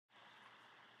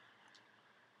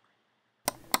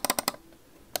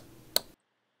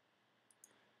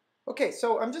Okay,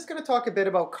 so I'm just going to talk a bit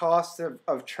about costs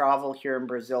of travel here in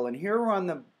Brazil. And here we're on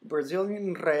the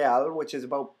Brazilian real, which is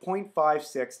about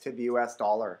 0.56 to the US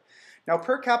dollar. Now,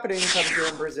 per capita income here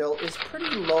in Brazil is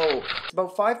pretty low. It's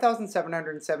about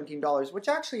 $5,717, which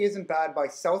actually isn't bad by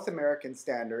South American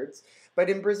standards. But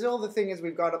in Brazil, the thing is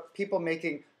we've got people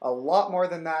making a lot more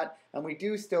than that, and we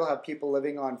do still have people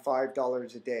living on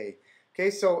 $5 a day. Okay,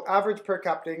 so average per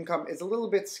capita income is a little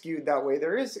bit skewed that way.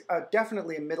 There is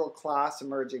definitely a middle class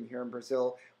emerging here in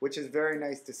Brazil, which is very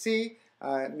nice to see.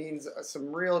 It means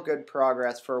some real good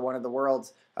progress for one of the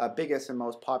world's biggest and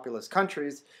most populous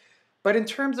countries. But in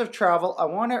terms of travel, I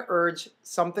want to urge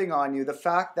something on you, the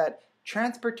fact that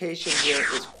transportation here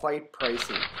is quite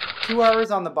pricey. 2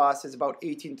 hours on the bus is about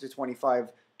 $18 to $25,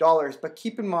 but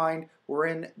keep in mind we're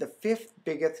in the fifth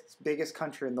biggest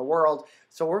country in the world,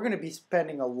 so we're going to be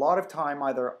spending a lot of time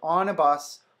either on a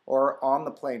bus or on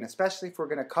the plane, especially if we're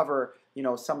going to cover,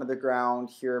 some of the ground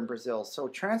here in Brazil. So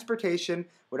transportation,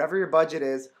 whatever your budget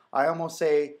is, I almost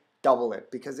say double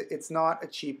it because it's not a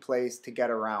cheap place to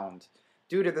get around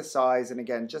due to the size and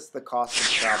again just the cost of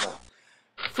travel.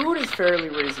 Food is fairly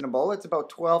reasonable. It's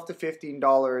about $12 to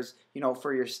 $15,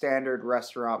 for your standard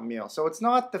restaurant meal. So it's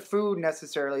not the food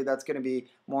necessarily that's going to be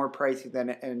more pricey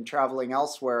than in traveling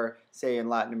elsewhere, say in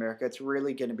Latin America. It's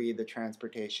really going to be the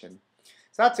transportation.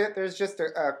 So that's it. There's just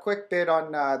a quick bit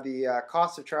on the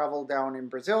cost of travel down in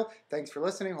Brazil. Thanks for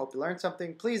listening. Hope you learned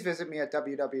something. Please visit me at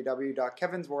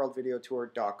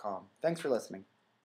www.kevinsworldvideotour.com. Thanks for listening.